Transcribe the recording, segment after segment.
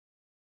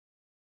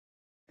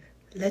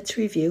Let's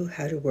review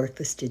how to work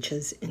the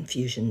stitches in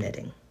fusion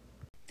knitting.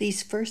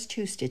 These first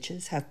 2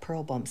 stitches have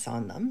purl bumps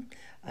on them.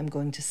 I'm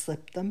going to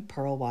slip them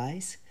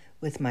purlwise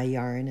with my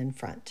yarn in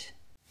front.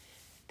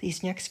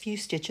 These next few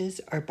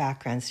stitches are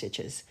background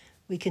stitches.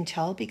 We can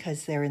tell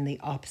because they're in the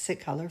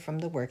opposite color from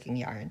the working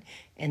yarn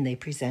and they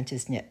present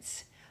as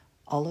knits.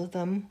 All of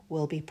them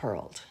will be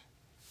purled.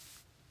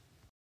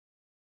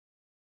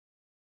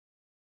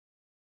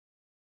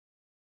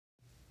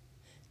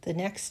 The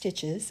next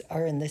stitches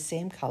are in the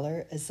same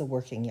color as the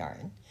working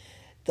yarn.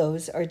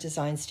 Those are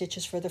design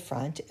stitches for the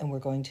front, and we're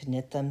going to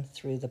knit them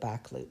through the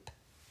back loop.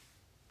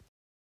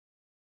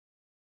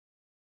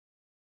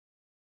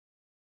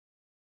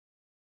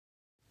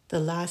 The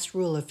last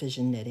rule of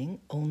fusion knitting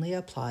only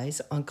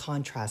applies on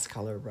contrast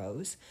color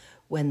rows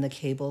when the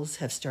cables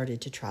have started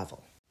to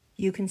travel.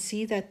 You can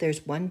see that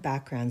there's one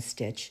background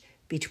stitch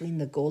between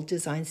the gold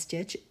design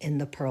stitch and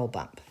the purl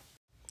bump.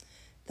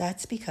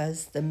 That's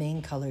because the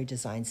main color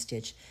design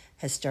stitch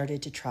has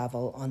started to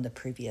travel on the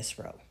previous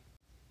row.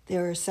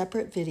 There are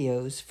separate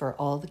videos for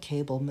all the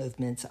cable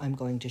movements I'm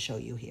going to show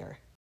you here.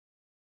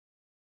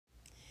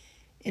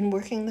 In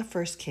working the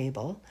first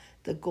cable,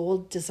 the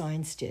gold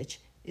design stitch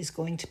is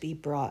going to be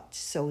brought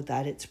so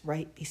that it's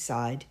right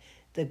beside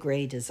the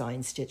gray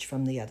design stitch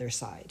from the other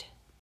side.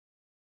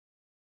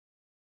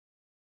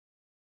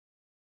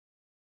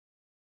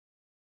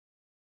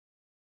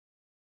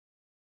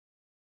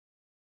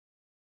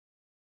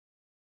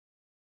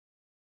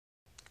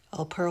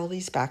 I'll purl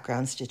these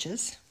background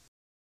stitches.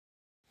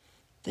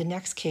 The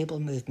next cable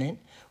movement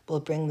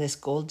will bring this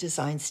gold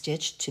design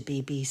stitch to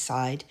be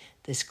beside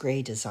this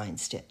gray design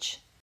stitch.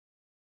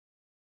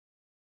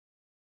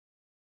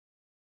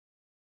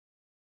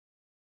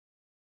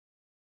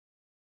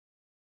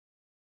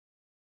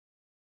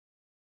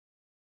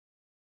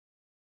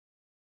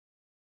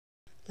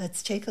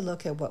 Let's take a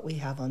look at what we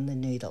have on the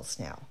needles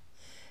now.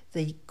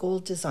 The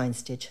gold design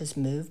stitch has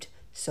moved,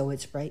 so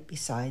it's right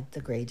beside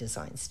the gray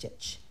design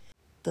stitch.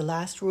 The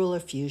last rule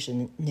of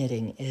fusion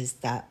knitting is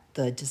that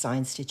the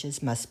design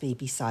stitches must be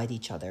beside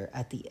each other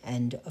at the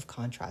end of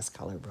contrast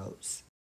color rows.